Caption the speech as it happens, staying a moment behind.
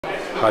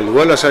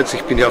Hallo allerseits,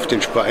 ich bin hier auf den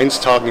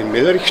Spur1-Tagen in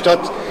Mellrichstadt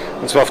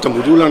und zwar auf der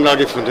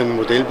Modulanlage von den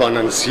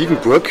Modellbahnern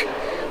Siegenburg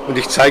und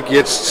ich zeige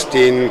jetzt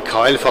den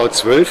Klv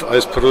 12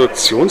 als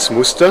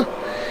Produktionsmuster.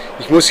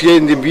 Ich muss hier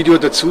in dem Video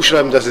dazu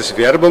schreiben, dass es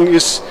Werbung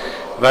ist,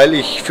 weil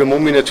ich für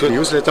MO-Miniatur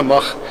Newsletter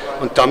mache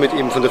und damit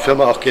eben von der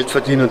Firma auch Geld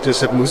verdiene und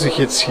deshalb muss ich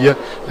jetzt hier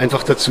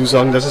einfach dazu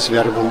sagen, dass es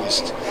Werbung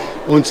ist.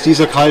 Und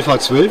dieser Klv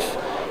 12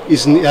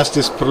 ist ein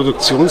erstes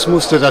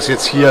Produktionsmuster, das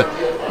jetzt hier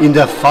in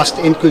der fast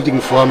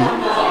endgültigen Form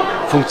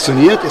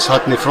funktioniert. Es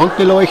hat eine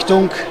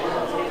Frontbeleuchtung und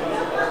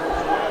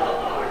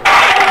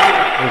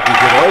ein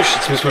Geräusch.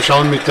 Jetzt müssen wir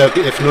schauen, mit der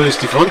F0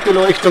 ist die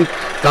Frontbeleuchtung.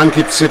 Dann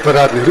gibt es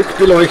separat eine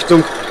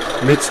Rückbeleuchtung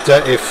mit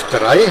der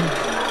F3.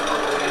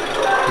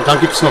 Und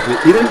dann gibt es noch eine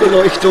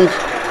Innenbeleuchtung,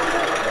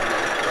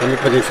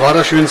 damit man den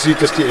Fahrer schön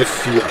sieht, das ist die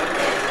F4.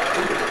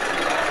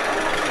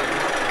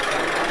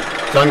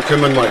 Dann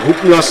können wir mal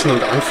hupen lassen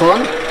und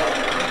anfahren.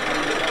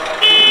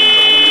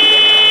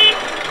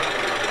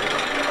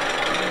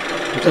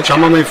 Und dann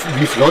schauen wir mal,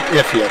 wie flott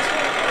er fährt.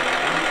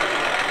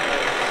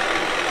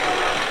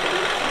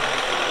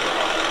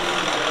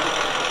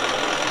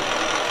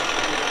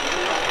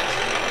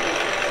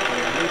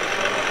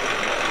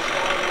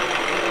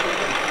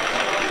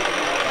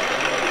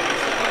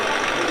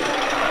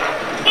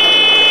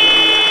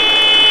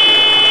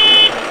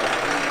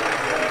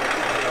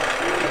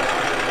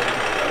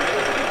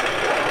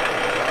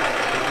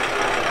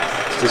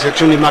 Das ist jetzt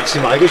schon die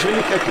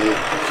Maximalgeschwindigkeit.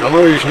 Schauen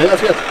wir mal, wie schnell er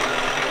fährt.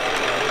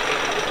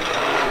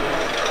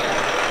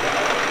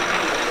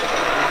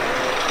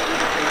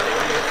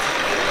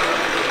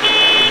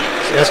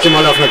 Das erste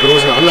Mal auf einer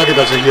großen Anlage,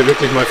 dass er hier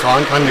wirklich mal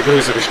fahren kann, eine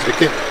größere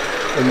Strecke,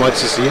 um mal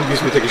zu sehen, wie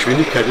es mit der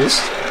Geschwindigkeit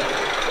ist.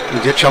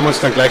 Und jetzt schauen wir uns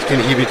dann gleich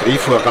den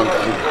Hebe-Dreh-Vorgang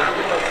an.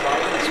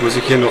 Jetzt muss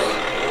ich hier noch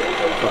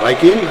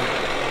vorbeigehen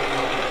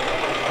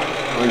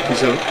an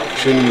dieser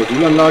schönen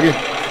Modulanlage.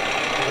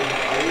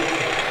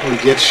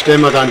 Und jetzt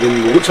stellen wir dann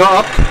den Motor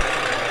ab.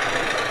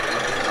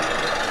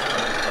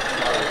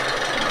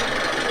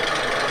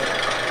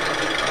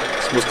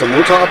 Jetzt muss der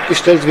Motor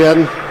abgestellt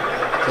werden,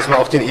 dass wir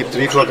auch den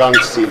Hebdreh-Vorgang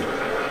sehen.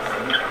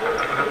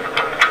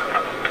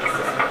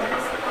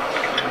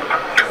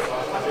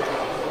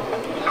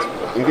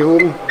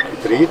 Angehoben,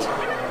 gedreht.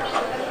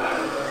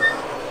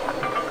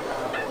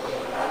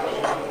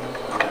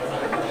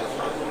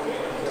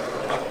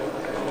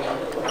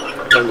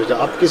 Dann wieder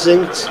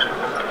abgesenkt.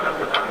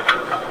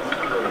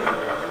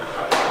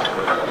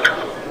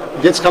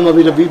 Und jetzt kann man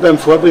wieder wie beim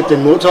Vorbild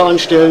den Motor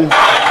anstellen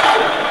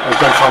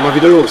und dann fahren wir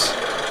wieder los.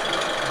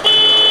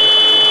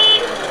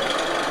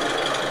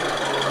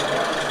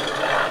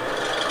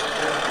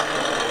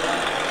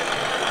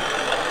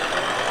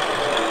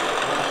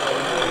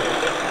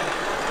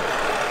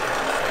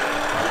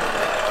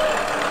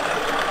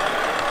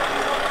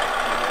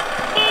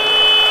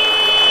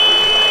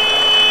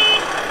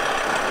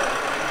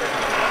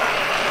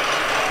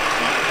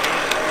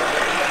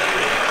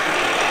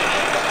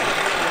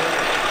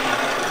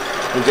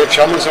 Und jetzt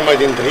schauen wir uns einmal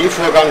den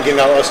Drehvorgang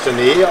genau aus der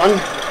Nähe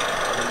an.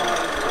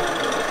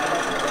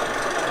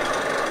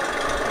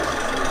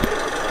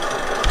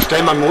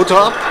 Stellen wir den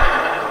Motor ab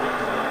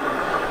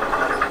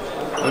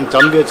und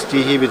dann wird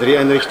die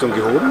Hebe-Dreh-Einrichtung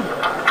gehoben.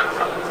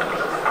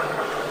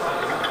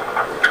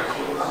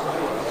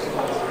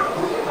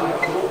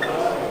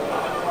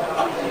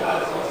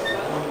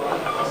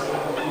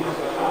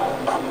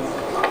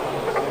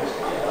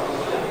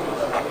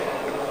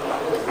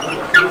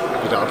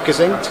 Wieder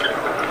abgesenkt.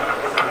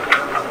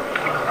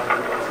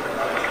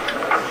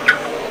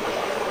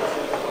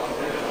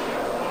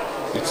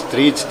 Jetzt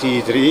dreht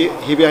die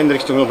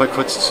Hebe-Einrichtung noch mal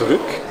kurz zurück.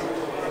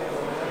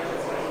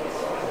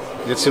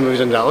 Jetzt sind wir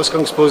wieder in der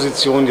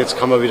Ausgangsposition. Jetzt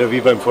kann man wieder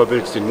wie beim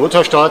Vorbild den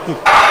Motor starten.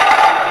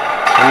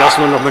 Dann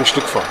lassen wir noch mal ein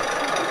Stück fahren.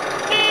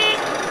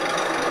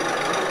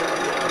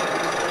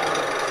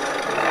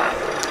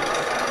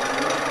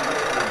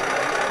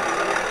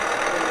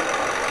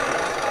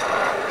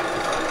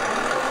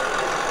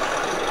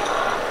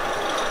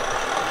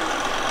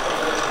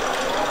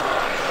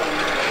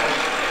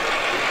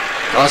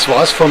 Das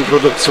war's vom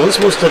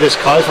Produktionsmuster des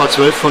Klv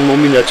 12 von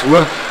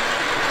MO-Miniatur.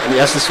 Ein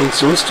erstes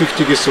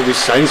funktionstüchtiges, so wie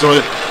es sein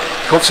soll.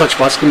 Ich hoffe, es hat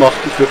Spaß gemacht.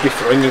 Ich würde mich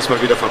freuen, wenn Sie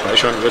mal wieder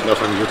vorbeischauen würden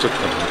auf einem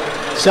YouTube-Kanal.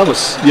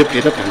 Servus, Ihr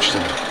Peter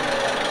Bernstein.